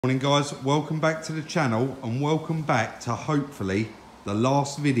Morning guys, welcome back to the channel and welcome back to hopefully the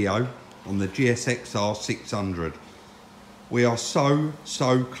last video on the GSXR 600. We are so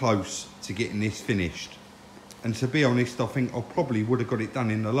close to getting this finished, and to be honest I think I probably would have got it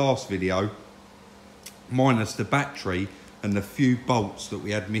done in the last video minus the battery and the few bolts that we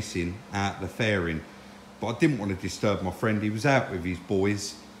had missing out the fairing, but I didn't want to disturb my friend. He was out with his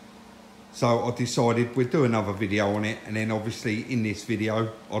boys. So I decided we'd do another video on it, and then obviously in this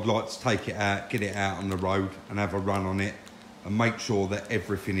video I'd like to take it out, get it out on the road and have a run on it and make sure that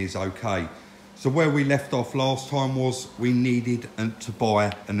everything is okay. So where we left off last time was we needed to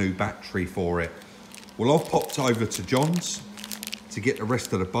buy a new battery for it. Well, I've popped over to John's to get the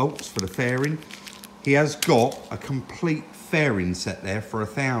rest of the bolts for the fairing. He has got a complete fairing set there for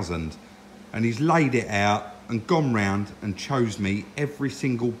 £1,000, and he's laid it out and gone round and chose me every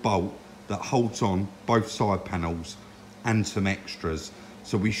single bolt that holds on both side panels and some extras.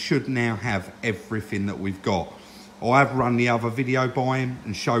 So we should now have everything that we've got. I have run the other video by him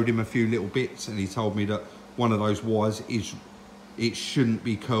and showed him a few little bits, and he told me that one of those wires it shouldn't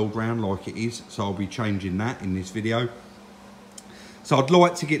be curled round like it is, so I'll be changing that in this video. So I'd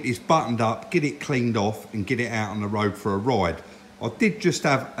like to get this buttoned up, get it cleaned off and get it out on the road for a ride. I did just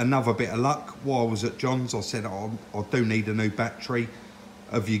have another bit of luck while I was at John's. I said, I do need a new battery.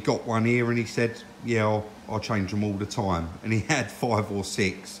 Have you got one here? And he said, yeah, I'll change them all the time. And he had 5 or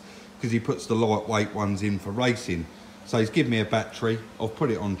 6 because he puts the lightweight ones in for racing. So he's given me a battery. I've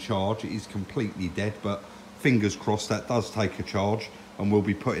put it on charge. It is completely dead, but fingers crossed that does take a charge, and we'll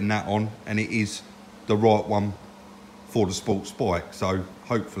be putting that on, and it is the right one for the sports bike. So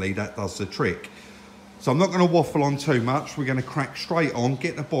hopefully that does the trick. So I'm not going to waffle on too much. We're going to crack straight on,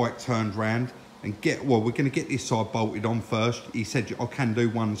 get the bike turned round and we're going to get this side bolted on first. He said I can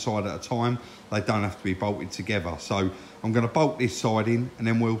do one side at a time. They don't have to be bolted together. So I'm going to bolt this side in, and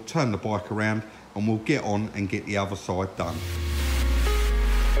then we'll turn the bike around and we'll get on and get the other side done.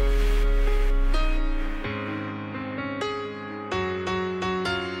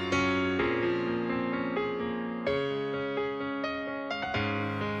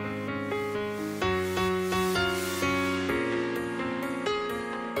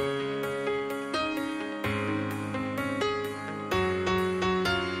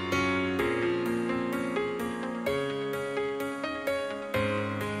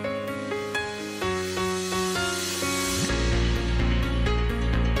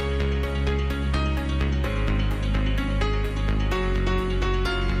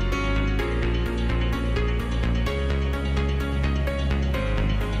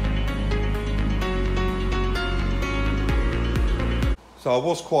 So I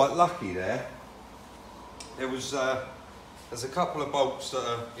was quite lucky there. There's a couple of bolts that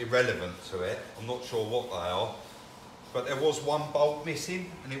are irrelevant to it. I'm not sure what they are, but there was one bolt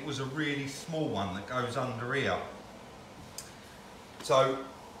missing, and it was a really small one that goes under here. So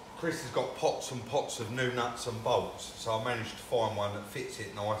Chris has got pots and pots of new nuts and bolts, so I managed to find one that fits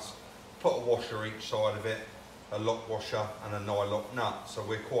it nice. Put a washer each side of it, a lock washer and a nylock nut, so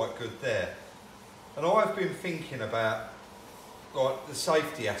we're quite good there. And I've been thinking about like the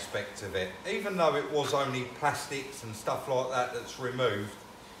safety aspect of it. Even though it was only plastics and stuff like that that's removed,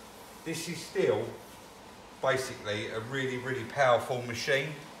 this is still basically a really powerful machine,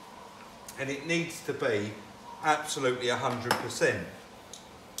 and it needs to be absolutely 100%.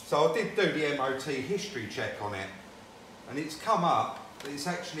 So I did do the MOT history check on it, and it's come up that it's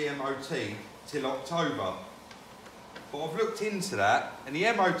actually MOT till October. But I've looked into that, and the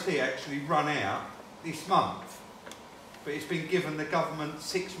MOT actually run out this month, but it's been given the government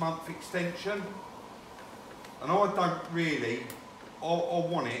 6-month extension, and I don't really, I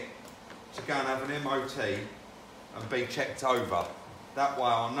want it to go and have an MOT and be checked over. That way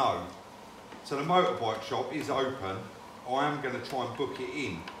I know. So the motorbike shop is open. I am going to try and book it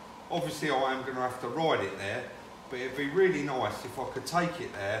in. Obviously I am going to have to ride it there, but it'd be really nice if I could take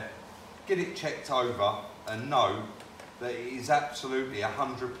it there, get it checked over and know that it is absolutely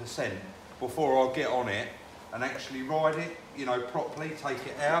 100% before I get on it and actually ride it, you know, properly, take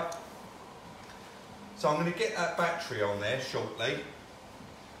it out. So I'm going to get that battery on there shortly,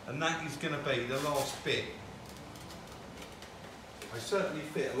 and that is going to be the last bit. They certainly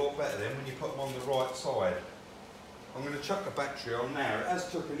fit a lot better then when you put them on the right side. I'm going to chuck the battery on now. It has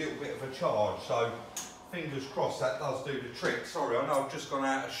took a little bit of a charge, so fingers crossed that does do the trick. Sorry, I know I've just gone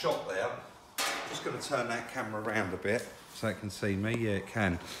out of shot there. Just going to turn that camera around a bit so it can see me. Yeah, it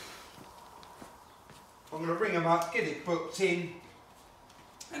can. I'm going to ring them up, get it booked in,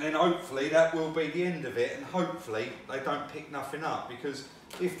 and then hopefully that will be the end of it, and hopefully they don't pick nothing up, because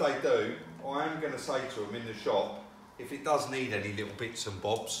if they do, I am going to say to them in the shop, if it does need any little bits and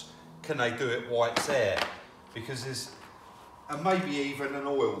bobs, can they do it while it's there? Because there's, and maybe even an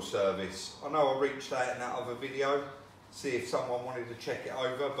oil service. I know I reached out in that other video, see if someone wanted to check it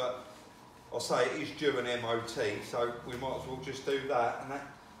over, but I'll say it is due an MOT, so we might as well just do that. And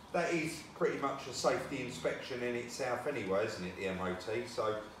that is pretty much a safety inspection in itself anyway, isn't it, the MOT?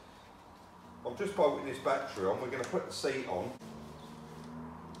 So I'm just bolting this battery on. We're going to put the seat on.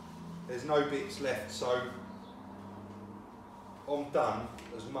 There's no bits left, so I'm done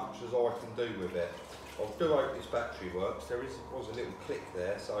as much as I can do with it. I do hope this battery works. There was a little click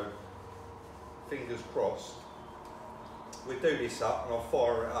there, so fingers crossed. We'll do this up and I'll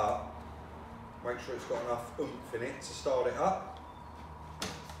fire it up. Make sure it's got enough oomph in it to start it up.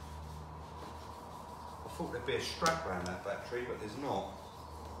 I thought there'd be a strap around that battery, but there's not.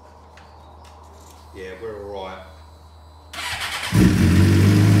 Yeah, we're alright.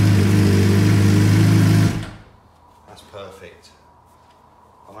 That's perfect.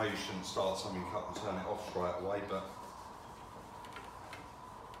 I know you shouldn't start something up and turn it off straight away, but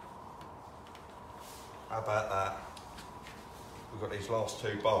how about that? We've got these last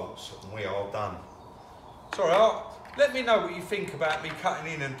 2 bolts and we are done. Sorry, let me know what you think about me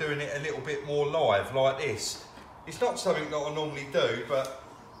cutting in and doing it a little bit more live like this. It's not something that I normally do, but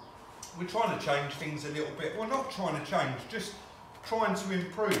we're trying to change things a little bit. We're not trying to change, just trying to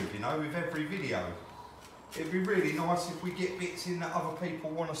improve, you know, with every video. It'd be really nice if we get bits in that other people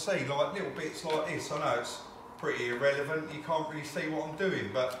want to see, like little bits like this. I know it's pretty irrelevant, you can't really see what I'm doing,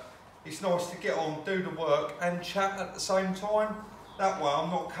 but it's nice to get on, do the work and chat at the same time. That way I'm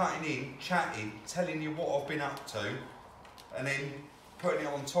not cutting in, chatting, telling you what I've been up to and then putting it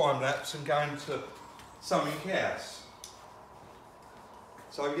on time lapse and going to something else.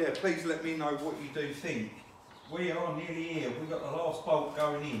 So yeah, please let me know what you do think. We are nearly here, we've got the last bolt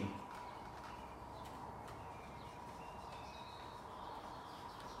going in.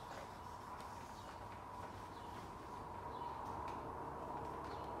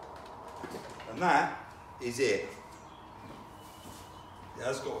 And that is it. It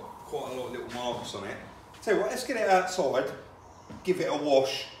has got quite a lot of little marks on it. Tell you what, let's get it outside, give it a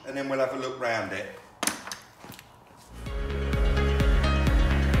wash, and then we'll have a look round it.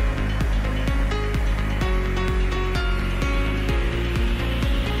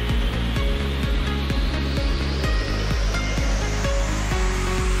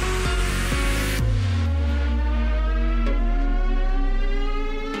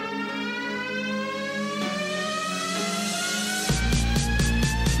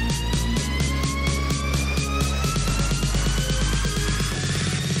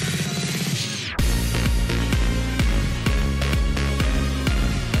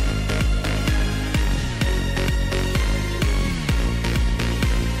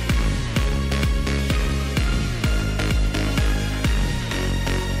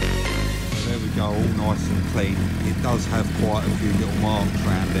 All nice and clean. It does have quite a few little marks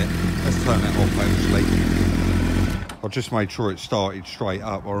around it. Let's turn it off actually. I just made sure it started straight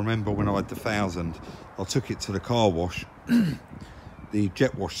up. I remember when I had the 1000, I took it to the car wash, the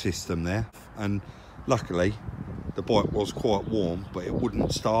jet wash system there, and luckily the bike was quite warm, but it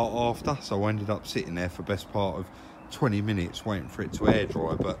wouldn't start after, so I ended up sitting there for the best part of 20 minutes waiting for it to air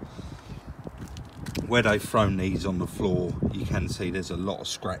dry. But where they've thrown these on the floor, you can see there's a lot of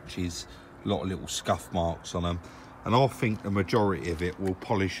scratches, a lot of little scuff marks on them, and I think the majority of it will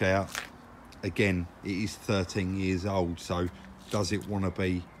polish out. Again, it is 13 years old, so does it want to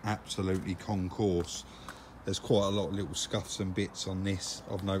be absolutely concourse? There's quite a lot of little scuffs and bits on this.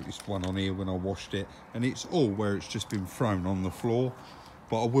 I've noticed one on here when I washed it, and it's all where it's just been thrown on the floor.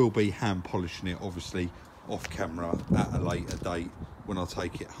 But I will be hand polishing it, obviously off camera at a later date when I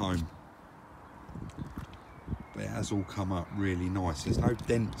take it home. But it has all come up really nice. There's no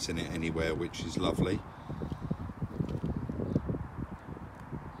dents in it anywhere, which is lovely.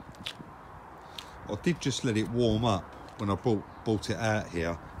 I did just let it warm up when I brought it out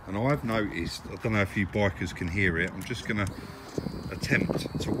here, and I've noticed, I don't know if you bikers can hear it, I'm just going to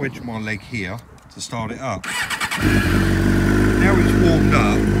attempt to wedge my leg here to start it up. Now it's warmed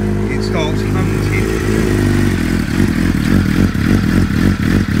up, it starts hunting.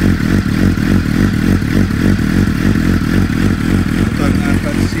 I don't know if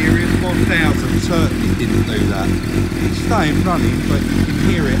that's serious. 1000 certainly didn't do that. It's staying running, but you can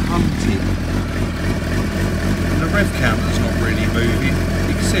hear it hunting. And the rev counter's not really moving.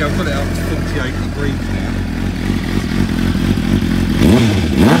 You can see I've got it up to 48 degrees now.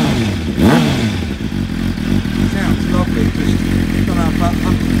 Sounds lovely, just don't know about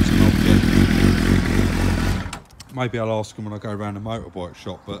hundreds of objects. Maybe I'll ask them when I go around the motorbike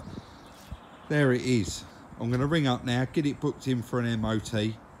shop, but there it is. I'm going to ring up now, get it booked in for an MOT,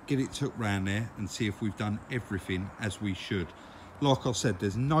 get it took round there and see if we've done everything as we should. Like I said,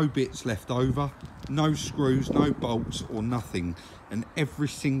 there's no bits left over, no screws, no bolts or nothing. And every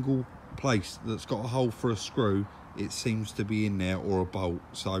single place that's got a hole for a screw, it seems to be in there, or a bolt.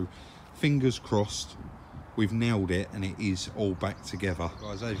 So fingers crossed, we've nailed it and it is all back together.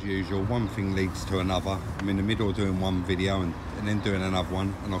 Guys, as usual, one thing leads to another. I'm in the middle of doing one video and then doing another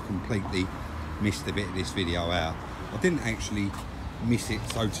one, and I completely missed a bit of this video out. I didn't actually miss it,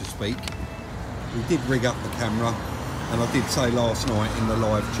 so to speak. We did rig up the camera, and I did say last night in the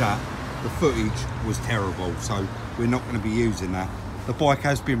live chat, the footage was terrible, so we're not going to be using that. The bike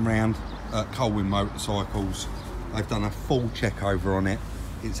has been round at Colwyn Motorcycles. They've done a full check over on it.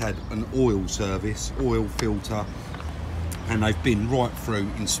 It's had an oil service, oil filter, and they've been right through,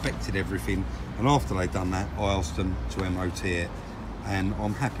 inspected everything. And after they've done that, I asked them to MOT it, and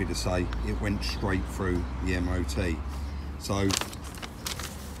I'm happy to say it went straight through the MOT. So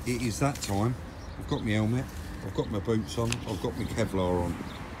it is that time. I've got my helmet, I've got my boots on, I've got my Kevlar on.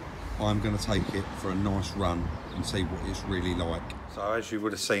 I'm going to take it for a nice run and see what it's really like. So as you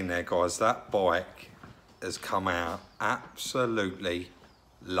would have seen there, guys, that bike has come out absolutely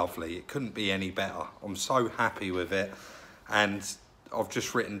lovely. It couldn't be any better. I'm so happy with it, and I've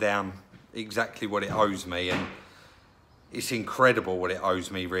just written down exactly what it owes me, and it's incredible what it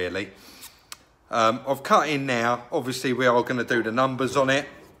owes me, really. I've cut in now. Obviously we are going to do the numbers on it,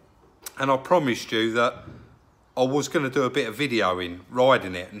 and I promised you that I was going to do a bit of videoing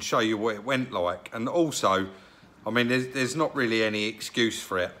riding it and show you what it went like. And also, I mean, there's not really any excuse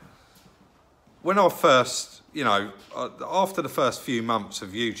for it. When I first, you know, after the first few months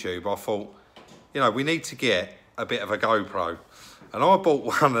of YouTube, I thought, you know, we need to get a bit of a GoPro. And I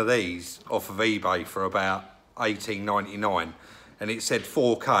bought one of these off of eBay for about $18.99, and it said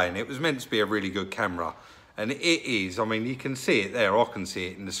 4K, and it was meant to be a really good camera. And it is, I mean, you can see it there, I can see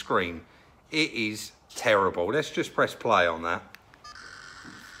it in the screen. It is terrible. Let's just press play on that.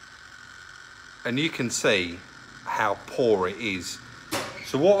 And you can see how poor it is.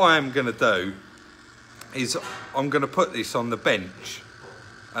 So what I am going to do is I'm going to put this on the bench.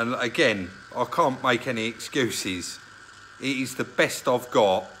 And again, I can't make any excuses. It is the best I've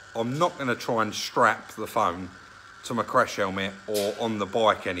got. I'm not going to try and strap the phone to my crash helmet or on the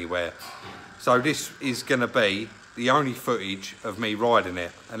bike anywhere. So this is going to be the only footage of me riding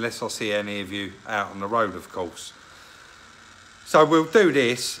it, unless I see any of you out on the road, of course. So we'll do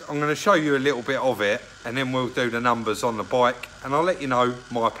this. I'm going to show you a little bit of it, and then we'll do the numbers on the bike, and I'll let you know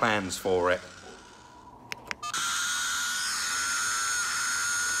my plans for it.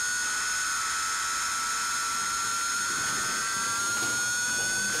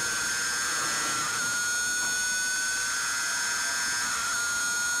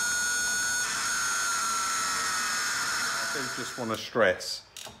 Just want to stress,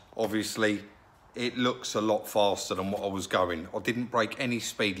 obviously it looks a lot faster than what I was going. I didn't break any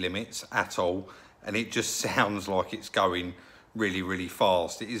speed limits at all, and it just sounds like it's going really, really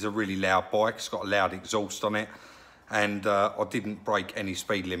fast. It is a really loud bike. It's got a loud exhaust on it, and I didn't break any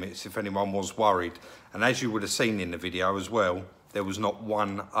speed limits, if anyone was worried. And as you would have seen in the video as well, there was not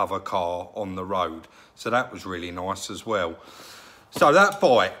one other car on the road, so that was really nice as well. So that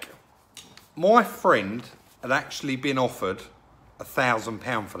bike, my friend had actually been offered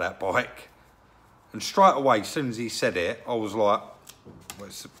 £1,000 for that bike, and straight away, as soon as he said it, I was like, well,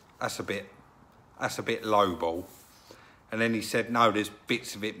 that's a bit lowball. And then he said, no, there's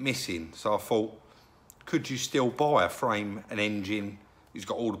bits of it missing. So I thought, could you still buy a frame, an engine? He's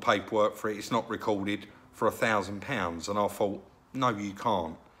got all the paperwork for it, it's not recorded, for £1,000. And I thought, no, you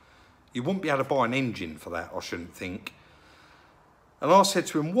can't. You wouldn't be able to buy an engine for that, I shouldn't think. And I said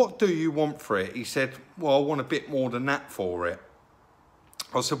to him, what do you want for it? He said, well, I want a bit more than that for it.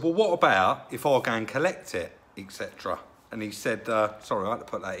 I said, well, what about if I go and collect it, etc. And he said, sorry, I had to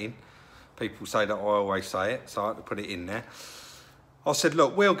put that in. People say that I always say it, so I had to put it in there. I said,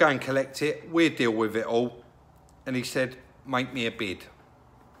 look, we'll go and collect it. We'll deal with it all. And he said, make me a bid.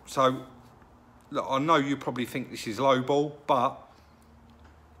 So, look, I know you probably think this is lowball, but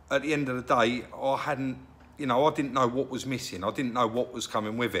at the end of the day, I hadn't, you know, I didn't know what was missing. I didn't know what was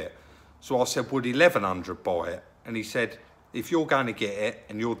coming with it. So I said, would 1,100 buy it? And he said, if you're going to get it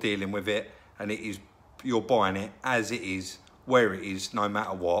and you're dealing with it and it is, you're buying it as it is, where it is, no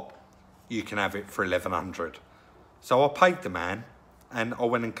matter what, you can have it for 1,100. So I paid the man and I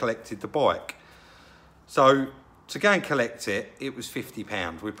went and collected the bike. So to go and collect it, it was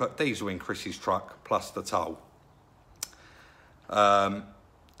 £50. We put diesel in Chris's truck plus the toll. The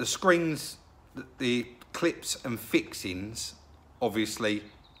screens, the clips and fixings, obviously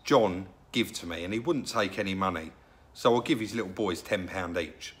John give to me, and he wouldn't take any money. So I'll give his little boys £10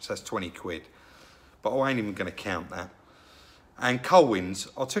 each, so that's 20 quid. But I ain't even going to count that. And Colwyn's,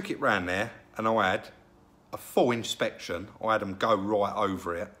 I took it round there and I had a full inspection. I had them go right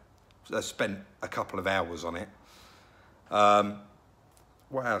over it. They spent a couple of hours on it.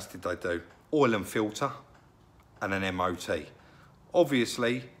 What else did they do? Oil and filter and an MOT.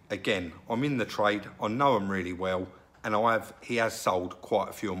 Obviously, again, I'm in the trade, I know him really well, and he has sold quite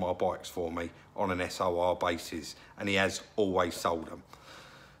a few of my bikes for me on an SOR basis, and he has always sold them.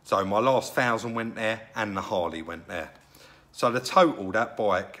 So my last 1,000 went there and the Harley went there. So the total that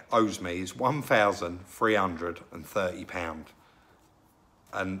bike owes me is £1,330.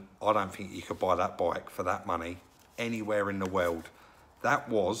 And I don't think you could buy that bike for that money anywhere in the world. That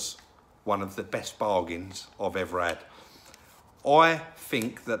was one of the best bargains I've ever had. I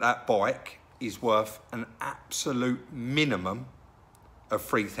think that that bike is worth an absolute minimum of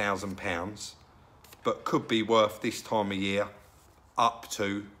 £3,000, but could be worth this time of year up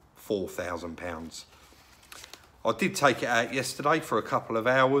to £4,000. I did take it out yesterday for a couple of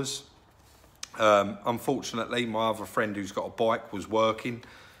hours. Unfortunately, my other friend who's got a bike was working,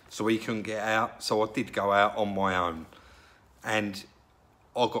 so he couldn't get out. So I did go out on my own, and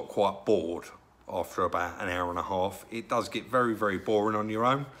I got quite bored after about an hour and a half. It does get very, very boring on your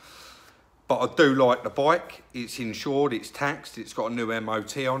own. But I do like the bike. It's insured, it's taxed, it's got a new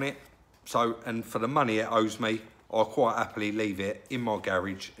MOT on it. So, and for the money it owes me, I'll quite happily leave it in my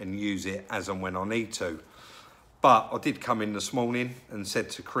garage and use it as and when I need to. But I did come in this morning and said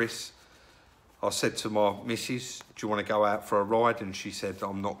to Chris, I said to my missus, do you want to go out for a ride? And she said,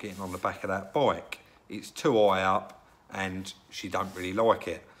 I'm not getting on the back of that bike. It's too high up and she don't really like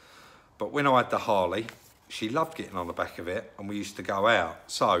it. But when I had the Harley, she loved getting on the back of it and we used to go out.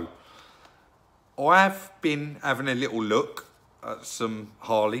 So I have been having a little look at some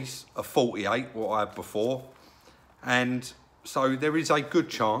Harleys, a 48, what I had before. And so there is a good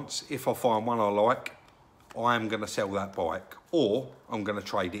chance, if I find one I like, I am going to sell that bike or I'm going to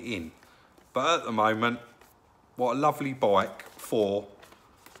trade it in. But at the moment, what a lovely bike for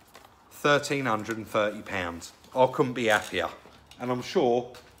 £1,330. I couldn't be happier. And I'm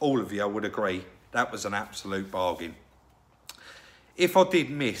sure all of you would agree that was an absolute bargain. If I did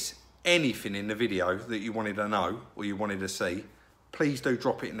miss anything in the video that you wanted to know or you wanted to see, please do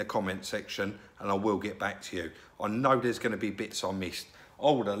drop it in the comment section and I will get back to you. I know there's going to be bits I missed.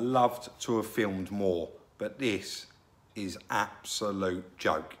 I would have loved to have filmed more, but this is absolute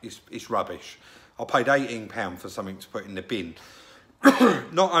joke. It's rubbish. I paid £18 for something to put in the bin.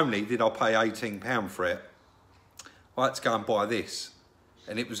 Not only did I pay £18 for it, I had to go and buy this,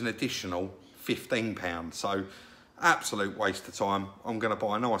 and it was an additional £15. So absolute waste of time. I'm going to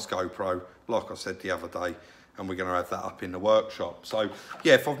buy a nice GoPro, like I said the other day, and we're going to have that up in the workshop. So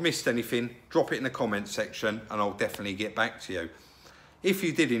yeah, if I've missed anything, drop it in the comment section and I'll definitely get back to you. If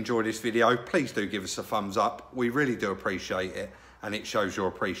you did enjoy this video, please do give us a thumbs up. We really do appreciate it and it shows your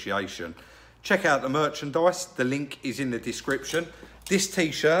appreciation. Check out the merchandise. The link is in the description. This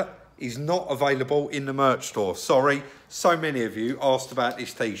t-shirt is not available in the merch store. Sorry, so many of you asked about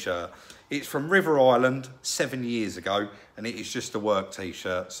this t-shirt. It's from River Island 7 years ago and it is just a work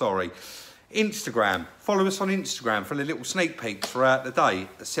t-shirt, sorry. Instagram, follow us on Instagram for the little sneak peeks throughout the day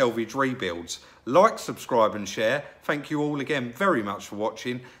at Salvage Rebuilds. Like, subscribe and share. Thank you all again very much for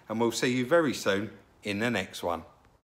watching and we'll see you very soon in the next one.